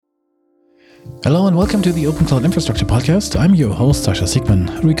Hello and welcome to the Open Cloud Infrastructure Podcast. I'm your host, Sasha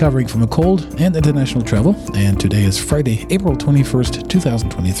Siegman, recovering from a cold and international travel. And today is Friday, April 21st,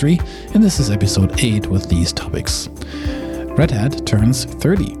 2023. And this is episode 8 with these topics. Red Hat turns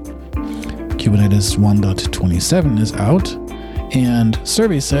 30. Kubernetes 1.27 is out. And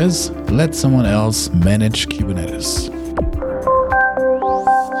survey says, let someone else manage Kubernetes.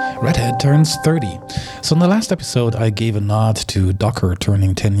 Red Hat turns 30. So in the last episode, I gave a nod to Docker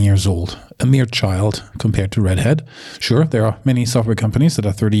turning 10 years old, a mere child compared to Red Hat. Sure, there are many software companies that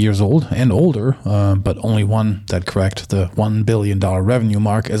are 30 years old and older, but only one that cracked the $1 billion revenue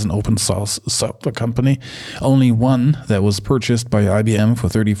mark as an open source software company, only one that was purchased by IBM for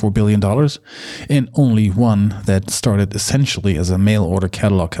 $34 billion, and only one that started essentially as a mail order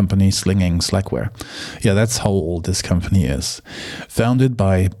catalog company, slinging Slackware. Yeah, that's how old this company is. Founded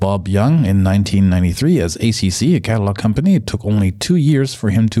by Bob Young in 1993 as ACC, a catalog company, it took only 2 years for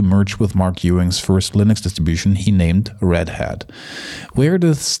him to merge with Mark Ewing's first Linux distribution he named Red Hat. Where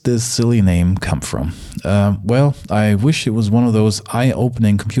does this silly name come from? Well, I wish it was one of those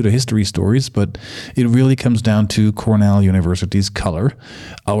eye-opening computer history stories, but it really comes down to Cornell University's color.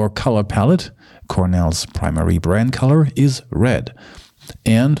 Our color palette, Cornell's primary brand color, is red.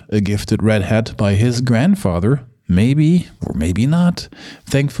 And a gifted red hat by his grandfather, maybe or maybe not.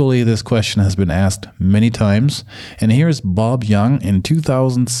 Thankfully, this question has been asked many times. And here's Bob Young in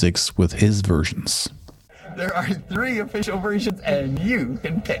 2006 with his versions. There are 3 official versions, and you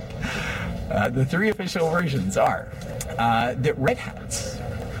can pick. The 3 official versions are that Red Hats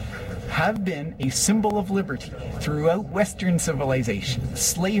have been a symbol of liberty throughout Western civilization.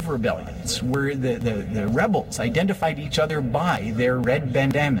 Slave rebellions, where the rebels identified each other by their red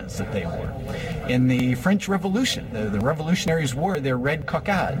bandanas that they wore. In the French Revolution, the revolutionaries wore their red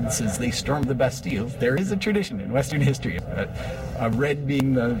cockades as they stormed the Bastille. There is a tradition in Western history of red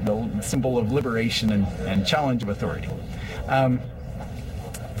being the symbol of liberation and challenge of authority.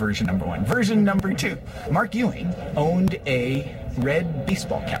 Version number 1. Version number 2. Mark Ewing owned a red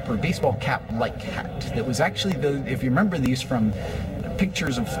baseball cap or baseball cap-like hat that was actually if you remember these from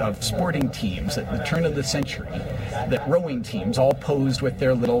pictures of sporting teams at the turn of the century, that rowing teams all posed with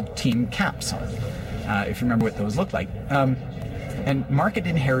their little team caps on, if you remember what those looked like. And Mark had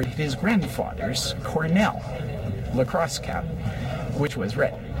inherited his grandfather's Cornell lacrosse cap, which was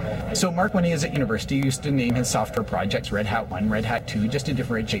red. So Mark, when he was at university, used to name his software projects Red Hat 1, Red Hat 2, just to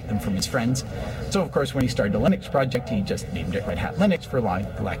differentiate them from his friends. So of course, when he started a Linux project, he just named it Red Hat Linux for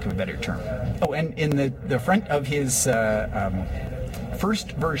lack of a better term. Oh, and in the front of his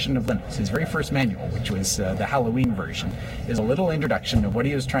first version of Linux, his very first manual, which was the Halloween version, is a little introduction of what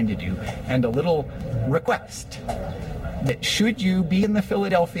he was trying to do and a little request that should you be in the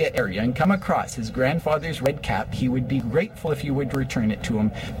Philadelphia area and come across his grandfather's red cap, he would be grateful if you would return it to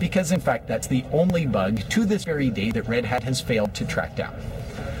him, because in fact that's the only bug to this very day that Red Hat has failed to track down.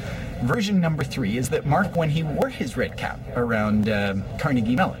 Version number 3 is that Mark, when he wore his red cap around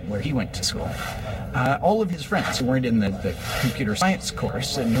Carnegie Mellon, where he went to school, all of his friends who weren't in the computer science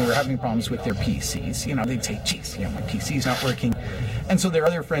course and who were having problems with their PCs, they'd say, geez, my PC's not working. And so their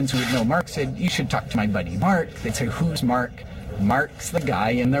other friends who would know Mark said, you should talk to my buddy Mark. They'd say, who's Mark? Mark's the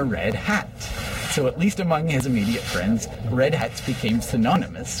guy in the red hat. So at least among his immediate friends, red hats became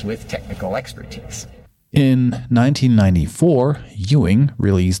synonymous with technical expertise. In 1994, Ewing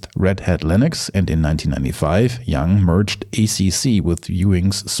released Red Hat Linux, and in 1995, Young merged ACC with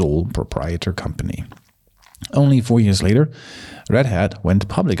Ewing's sole proprietor company. Only 4 years later, Red Hat went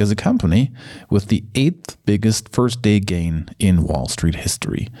public as a company with the 8th biggest first-day gain in Wall Street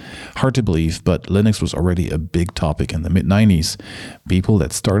history. Hard to believe, but Linux was already a big topic in the mid-90s. People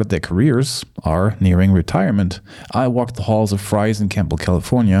that started their careers are nearing retirement. I walked the halls of Fry's in Campbell,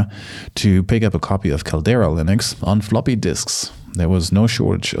 California to pick up a copy of Caldera Linux on floppy disks. There was no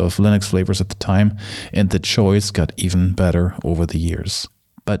shortage of Linux flavors at the time, and the choice got even better over the years.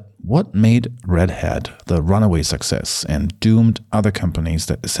 But what made Red Hat the runaway success and doomed other companies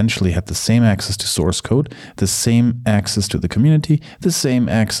that essentially had the same access to source code, the same access to the community, the same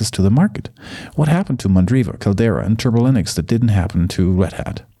access to the market? What happened to Mandriva, Caldera, and Turbo Linux that didn't happen to Red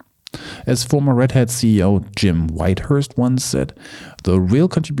Hat? As former Red Hat CEO Jim Whitehurst once said, the real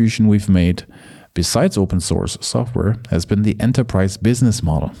contribution we've made besides open source software has been the enterprise business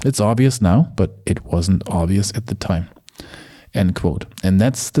model. It's obvious now, but it wasn't obvious at the time. End quote. And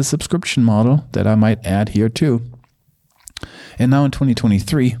that's the subscription model that I might add here too. And now in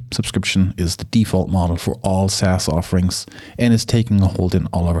 2023, subscription is the default model for all SaaS offerings and is taking a hold in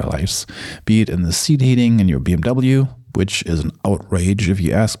all of our lives, be it in the seat heating in your BMW, which is an outrage if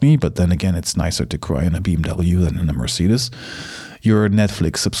you ask me, but then again, it's nicer to cry in a BMW than in a Mercedes. your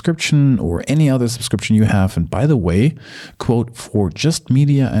Netflix subscription or any other subscription you have. And by the way, quote, for just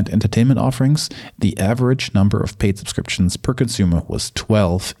media and entertainment offerings, the average number of paid subscriptions per consumer was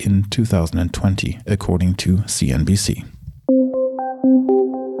 12 in 2020, according to CNBC.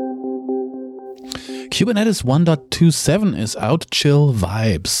 Kubernetes 1.27 is out, chill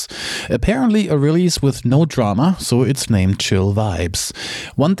vibes. Apparently a release with no drama, so it's named Chill Vibes.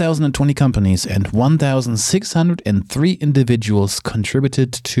 1,020 companies and 1,603 individuals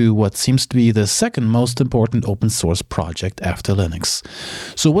contributed to what seems to be the second most important open source project after Linux.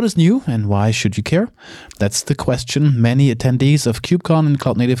 So what is new and why should you care? That's the question many attendees of KubeCon and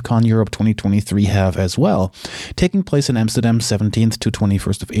CloudNativeCon Europe 2023 have as well. Taking place in Amsterdam 17th to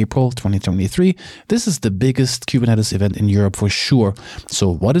 21st of April 2023, this is the biggest Kubernetes event in Europe for sure.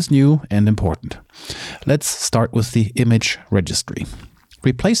 So what is new and important? Let's start with the image registry.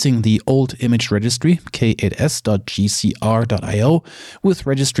 Replacing the old image registry, k8s.gcr.io, with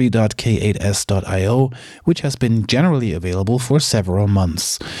registry.k8s.io, which has been generally available for several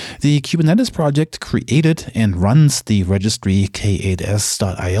months. The Kubernetes project created and runs the registry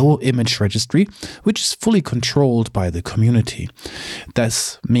k8s.io image registry, which is fully controlled by the community.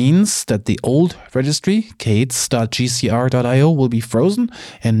 This means that the old registry, k8s.gcr.io, will be frozen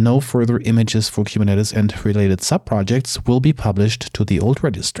and no further images for Kubernetes and related subprojects will be published to the old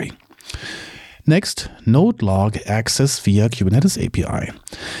registry. Next, node log access via Kubernetes API.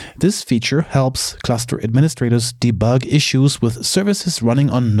 This feature helps cluster administrators debug issues with services running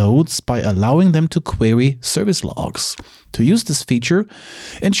on nodes by allowing them to query service logs. To use this feature,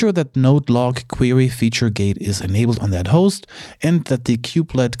 ensure that node log query feature gate is enabled on that host and that the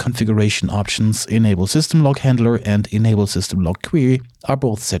kubelet configuration options enable system log handler and enable system log query are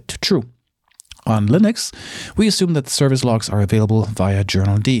both set to true. On Linux, we assume that service logs are available via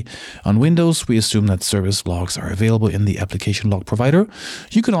journald. On Windows, we assume that service logs are available in the application log provider.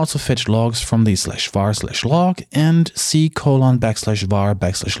 You can also fetch logs from the /var/log and c:\var/log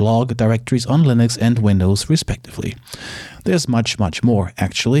directories on Linux and Windows, respectively. There's much more,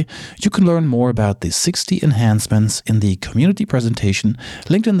 actually. You can learn more about the 60 enhancements in the community presentation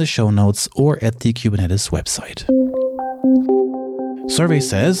linked in the show notes or at the Kubernetes website. Survey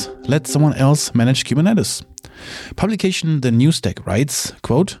says, let someone else manage Kubernetes. Publication The New Stack writes,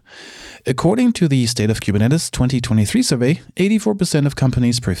 quote, according to the State of Kubernetes 2023 survey, 84% of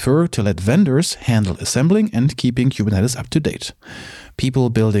companies prefer to let vendors handle assembling and keeping Kubernetes up to date. People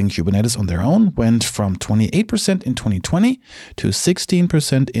building Kubernetes on their own went from 28% in 2020 to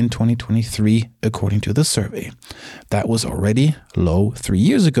 16% in 2023, according to the survey. That was already low 3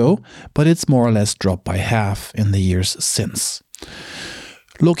 years ago, but it's more or less dropped by half in the years since.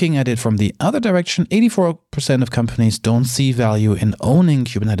 Looking at it from the other direction, 84% of companies don't see value in owning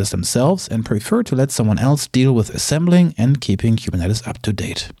Kubernetes themselves and prefer to let someone else deal with assembling and keeping Kubernetes up to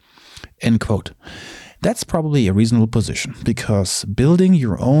date. End quote. That's probably a reasonable position because building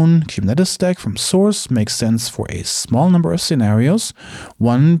your own Kubernetes stack from source makes sense for a small number of scenarios,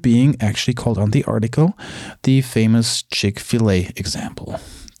 one being actually called on the article, the famous Chick-fil-A example.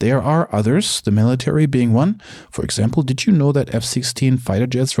 There are others, the military being one. For example, did you know that F-16 fighter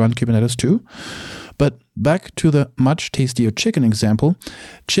jets run Kubernetes too? But back to the much tastier chicken example,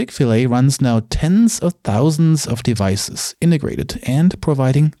 Chick-fil-A runs now tens of thousands of devices integrated and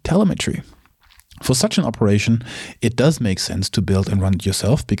providing telemetry. For such an operation, it does make sense to build and run it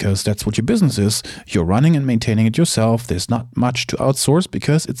yourself because that's what your business is. You're running and maintaining it yourself. There's not much to outsource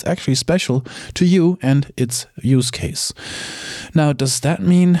because it's actually special to you and its use case. Now, does that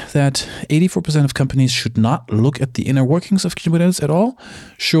mean that 84% of companies should not look at the inner workings of Kubernetes at all?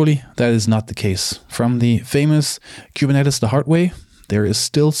 Surely that is not the case. From the famous Kubernetes the hard way, there is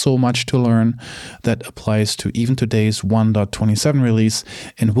still so much to learn that applies to even today's 1.27 release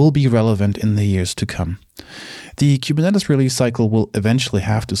and will be relevant in the years to come. The Kubernetes release cycle will eventually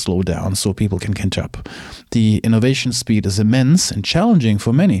have to slow down so people can catch up. The innovation speed is immense and challenging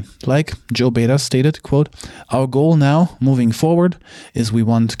for many. Like Joe Beda stated, quote, our goal now, moving forward, is we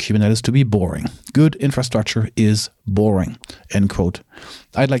want Kubernetes to be boring. Good infrastructure is boring, end quote.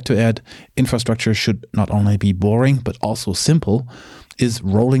 I'd like to add, infrastructure should not only be boring, but also simple. Is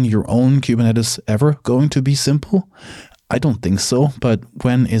rolling your own Kubernetes ever going to be simple? I don't think so, but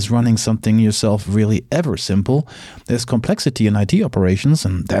when is running something yourself really ever simple? There's complexity in IT operations,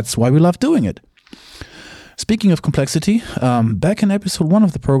 and that's why we love doing it. Speaking of complexity, back in episode 1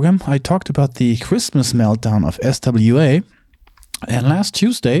 of the program, I talked about the Christmas meltdown of SWA. And last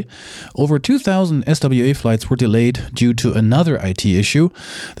Tuesday, over 2,000 SWA flights were delayed due to another IT issue.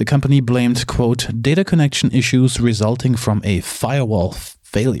 The company blamed, quote, data connection issues resulting from a firewall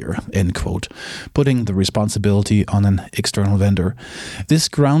failure, end quote, putting the responsibility on an external vendor. This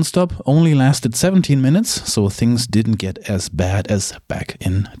ground stop only lasted 17 minutes, so things didn't get as bad as back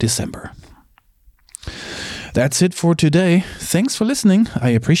in December. That's it for today. Thanks for listening. I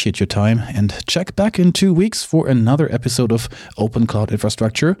appreciate your time, and check back in 2 weeks for another episode of Open Cloud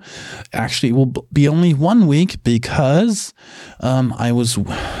Infrastructure. Actually, it will be only 1 week because I was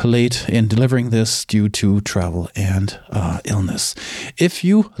late in delivering this due to travel and illness. If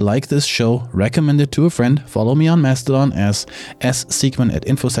you like this show, recommend it to a friend. Follow me on Mastodon as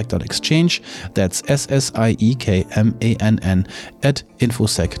ssiekman@infosec.exchange. That's SSIEKMANN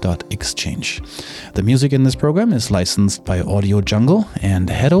 @infosec.exchange. The music in this program is licensed by Audio Jungle, and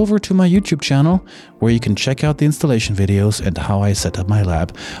head over to my YouTube channel where you can check out the installation videos and how I set up my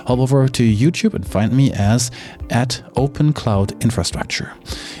lab. Hop over to YouTube and find me as @OpenCloudInfrastructure.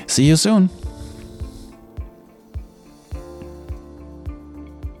 See you soon.